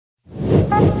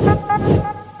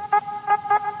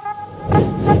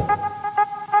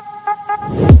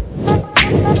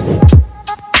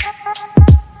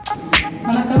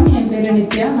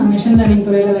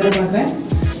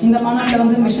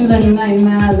Machine லேர்னிங்னா என்ன,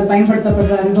 அதில்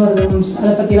பயன்படுத்தப்படுற algorithms அதை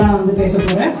பற்றிலாம் நான் வந்து பேச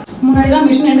போகிறேன். முன்னாடி தான்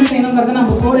மிஷின் என்ன செய்யணுங்கிறத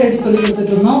நம்ம கோடை எழுதி சொல்லி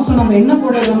கொடுத்துட்டு இருந்தோம். ஸோ நம்ம என்ன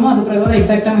கோட் எழுதணுமோ அது பிரகாரம்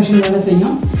எக்ஸாக்டாக மிஷின் வேலை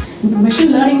செய்யும்.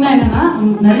 மிஷின் லேர்னிங்னா என்னன்னா,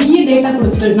 நிறைய டேட்டா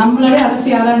கொடுத்துட்டு நம்மளாலே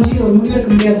அலசி ஆராய்ச்சி ஒரு முடிவெடுக்க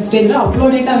முடியாத ஸ்டேஜில் அவ்வளோ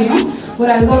டேட்டாவையும்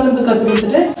ஒரு அல்காரிதம்க்கு கற்றுக்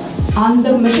கொடுத்துட்டு அந்த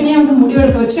மிஷினையே வந்து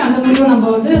முடிவெடுக்க வச்சு அந்த முடிவை நம்ம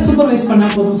வந்து சூப்பர்வைஸ்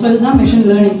பண்ணால் போதும். ஸோ இதுதான் மிஷின்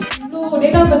லேர்னிங். இவ்வளோ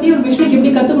டேட்டா பற்றி ஒரு மிஷினுக்கு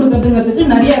எப்படி கற்றுக் கொடுக்குறதுங்கிறதுக்கு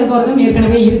நிறைய அல்காரிதம்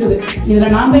ஏற்கனவே இருக்குது.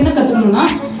 இதில் நாம் என்ன கற்றுக்கணும்னா,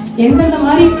 எந்தெந்த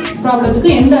மாதிரி ப்ராப்ளத்துக்கு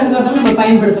எந்த அல்காரிதம் நம்ம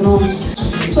பயன்படுத்தணும்.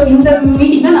 ஸோ இந்த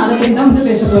மீட்டிங்கில் நான் அதை பற்றி தான் வந்து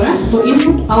பேச போகிறேன். ஸோ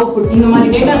இன்புட் அவுட்புட் இந்த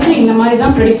மாதிரி டேட்டாக்கு இந்த மாதிரி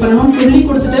தான் ப்ரெடிக்ட் பண்ணணும்னு சொல்லி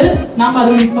கொடுத்துட்டு நாம்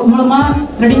அது மூலமாக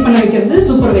ப்ரெடிக்ட் பண்ண வைக்கிறது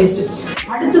சூப்பர்வைஸ்டு.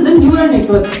 அடுத்தது நியூரல்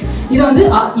நெட்வொர்க். இது வந்து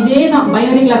இதே தான்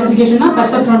binary கிளாசிஃபிகேஷன்னா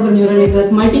perceptron neural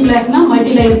network, multi கிளாஸ்னா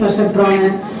multi layer perceptron.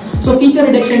 So feature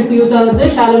ரிடக்ஷன்ஸ்க்கு use ஆகுது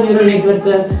shallow neural network,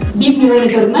 deep neural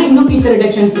நெட்வொர்க்னா இன்னும் ஃபீச்சர்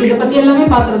ரிடக்ஷன்ஸ். இதை பற்றி எல்லாமே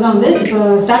பார்க்குறது தான் வந்து இப்போ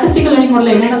ஸ்டாட்டிஸ்டிக்கல் லேர்னிங்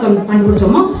மாடலில் என்னென்ன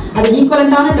கண்டுபிடிச்சோமோ அது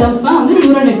ஈக்குவலண்டான டேர்ம்ஸ் தான் வந்து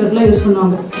நியூரல் நெட்வொர்க்கில் யூஸ்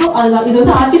பண்ணுவாங்க. ஸோ அதுதான் இது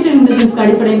வந்து ஆர்டிஃபிஷியல் இன்டெலிஜென்ஸ்க்கு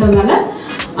அடிப்படைங்கிறதுனால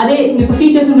அதே இப்போ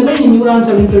ஃபீச்சர்ஸ்ங்கிறது இங்கே நியூரான்ஸ்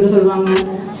அப்படின்னு சொல்லிட்டு சொல்லுவாங்க.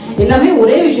 எல்லாமே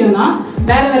ஒரே விஷயம் தான்,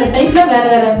 வேற வேற டைப்ல வேற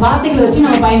வேற வார்த்தைகளை வச்சு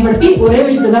நம்ம பயன்படுத்தி ஒரே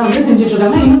விஷயத்தை தான் வந்து செஞ்சுட்டு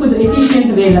இருக்காங்க, இன்னும் கொஞ்சம்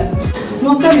எஃபிஷியன்ட் வேல.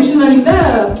 மோஸ்டா மிஷின் லேர்னிங்ல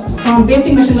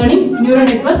பேசிக் மிஷின் லேர்னிங், நியூரல்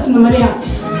நெட்வொர்க்ஸ், இந்த மாதிரி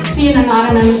CNN,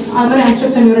 RNN அது மாதிரி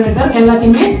அன்ஸ்ட்ரக்சர் நியூரல் நெட்வொர்க்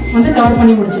எல்லாத்தையுமே வந்து கவர்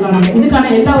பண்ணி முடிச்சிடலாம். நம்ம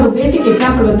இதுக்கான எல்லா ஒரு பேசிக்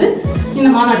எக்ஸாம்பிள் வந்து இந்த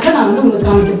மாநாட்டில் நான் வந்து உங்களுக்கு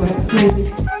காமிக்க போறேன். நன்றி.